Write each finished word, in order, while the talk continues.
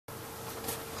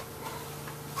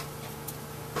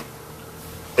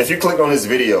if you click on this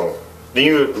video, then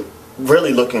you're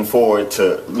really looking forward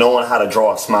to knowing how to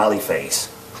draw a smiley face.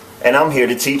 And I'm here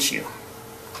to teach you.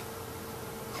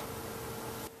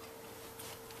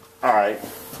 Alright.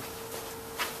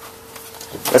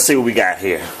 Let's see what we got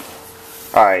here.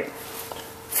 Alright.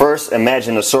 First,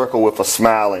 imagine a circle with a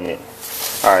smile in it.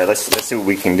 Alright, let's see what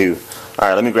we can do.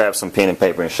 Alright, let me grab some pen and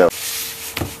paper and show.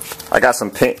 I got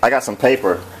some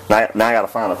paper. Now I gotta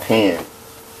find a pen.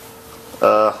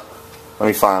 Let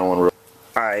me find one real.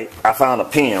 Alright, I found a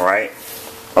pen, right?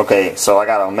 Okay, so I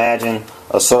gotta imagine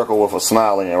a circle with a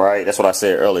smile in it, right? That's what I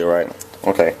said earlier, right?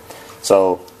 Okay,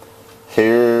 so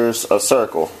here's a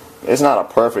circle. It's not a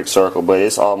perfect circle, but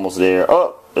it's almost there.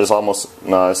 Oh, it's almost,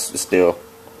 no, it's still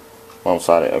almost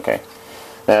it. Okay.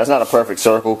 Now, it's not a perfect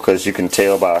circle because you can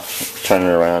tell by turning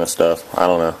it around and stuff. I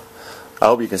don't know. I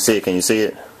hope you can see it. Can you see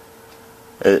it?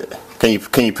 Can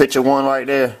you picture one right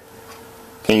there?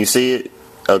 Can you see it?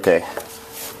 Okay.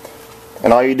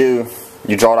 And all you do,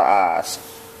 you draw the eyes.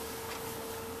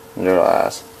 You draw the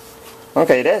eyes.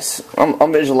 Okay,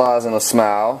 I'm visualizing a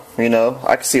smile. You know,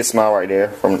 I can see a smile right there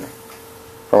from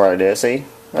right there. See,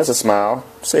 that's a smile.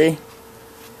 See?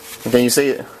 Can you see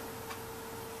it?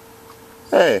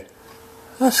 Hey,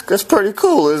 that's pretty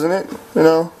cool, isn't it? You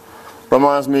know,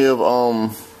 reminds me of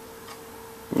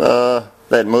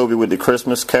that movie with the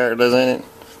Christmas characters in it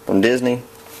from Disney.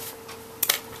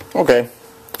 Okay.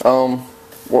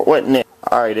 What next?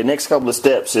 Alright, the next couple of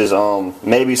steps is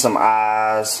maybe some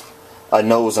eyes, a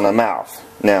nose, and a mouth.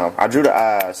 Now, I drew the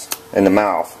eyes and the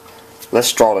mouth.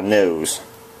 Let's draw the nose.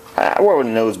 Where would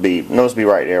the nose be? Nose be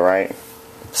right there, right?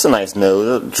 It's a nice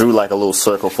nose. I drew like a little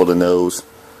circle for the nose.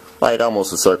 Like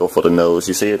almost a circle for the nose.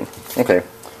 You see it? Okay.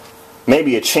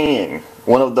 Maybe a chin.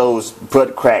 One of those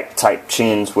butt crack type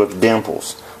chins with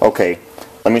dimples. Okay.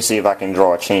 Let me see if I can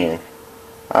draw a chin.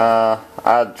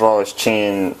 I draw his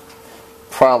chin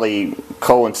probably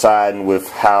coinciding with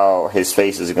how his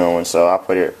face is going, so I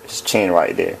put his chin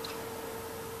right there.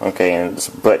 Okay, and it's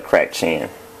a butt crack chin.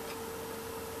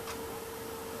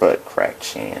 Butt crack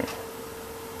chin.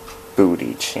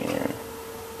 Booty chin.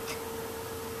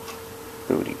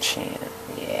 Booty chin.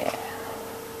 Yeah.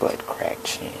 Butt crack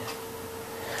chin.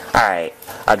 Alright,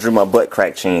 I drew my butt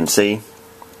crack chin, see?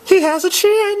 He has a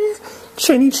chin!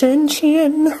 Chinny chin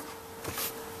chin.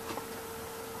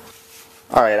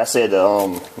 Alright, I said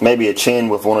maybe a chin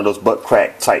with one of those butt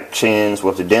crack type chins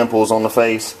with the dimples on the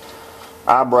face.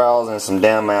 Eyebrows and some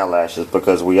damn eyelashes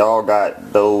because we all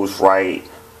got those right.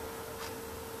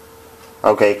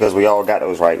 Okay, because we all got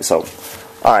those right. So,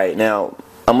 alright, now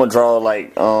I'm going to draw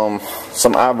like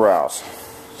some eyebrows.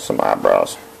 Some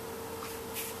eyebrows.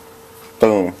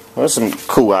 Boom. There's some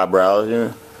cool eyebrows, you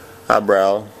know.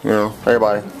 Eyebrow, you know.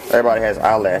 Everybody has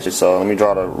eyelashes, so let me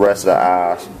draw the rest of the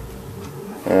eyes.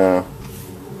 Yeah.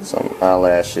 Some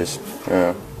eyelashes.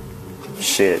 Yeah.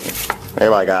 Shit.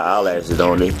 Everybody got eyelashes,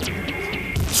 don't they?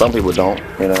 Some people don't,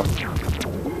 you know.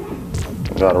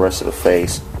 Draw the rest of the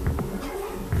face.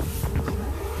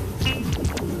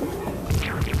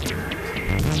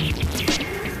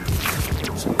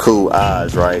 Some cool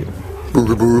eyes, right?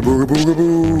 Booga booga booga booga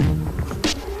boo.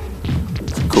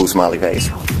 Some cool smiley face.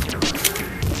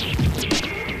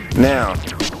 Now,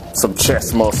 some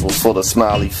chest muscles for the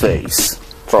smiley face.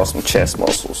 Draw some chest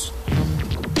muscles.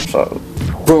 So,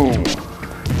 boom.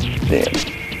 Then,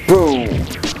 boom.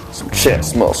 Some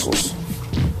chest muscles.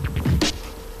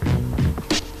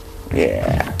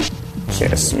 Yeah.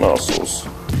 Chest muscles.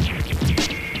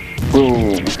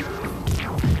 Boom.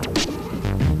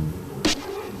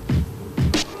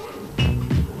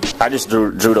 I just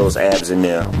drew those abs in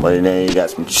there. But then you got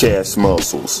some chest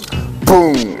muscles.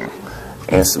 Boom.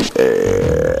 And some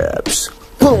abs.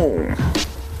 Boom.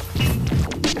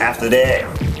 After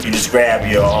that, you just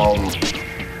grab your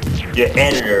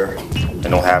editor and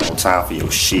don't have no time for your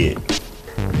shit.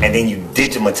 And then you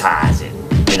digitize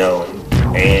it, you know,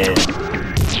 and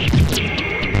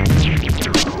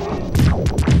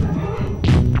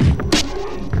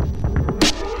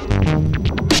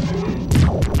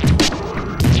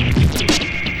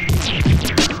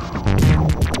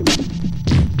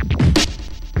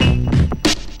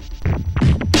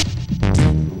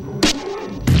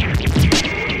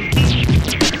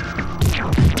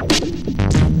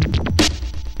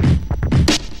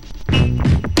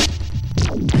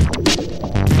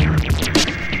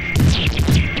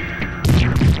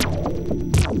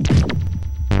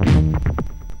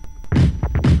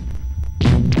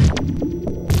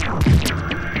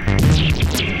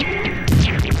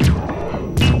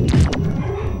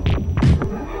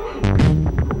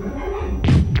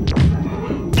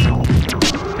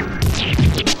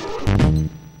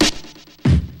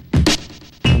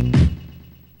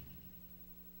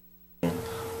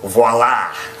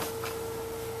voila,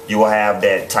 you will have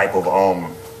that type of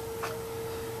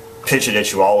picture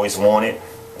that you always wanted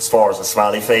as far as a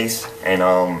smiley face. And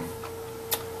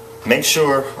make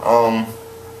sure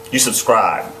you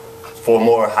subscribe for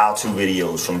more how-to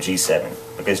videos from G7,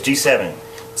 because G7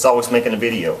 is always making a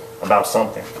video about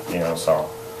something, you know. So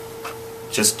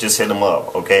just hit them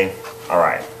up, okay? All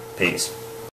right, peace.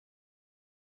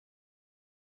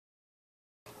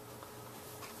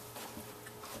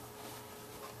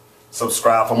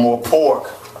 Subscribe for more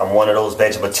pork. I'm one of those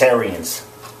vegetarians.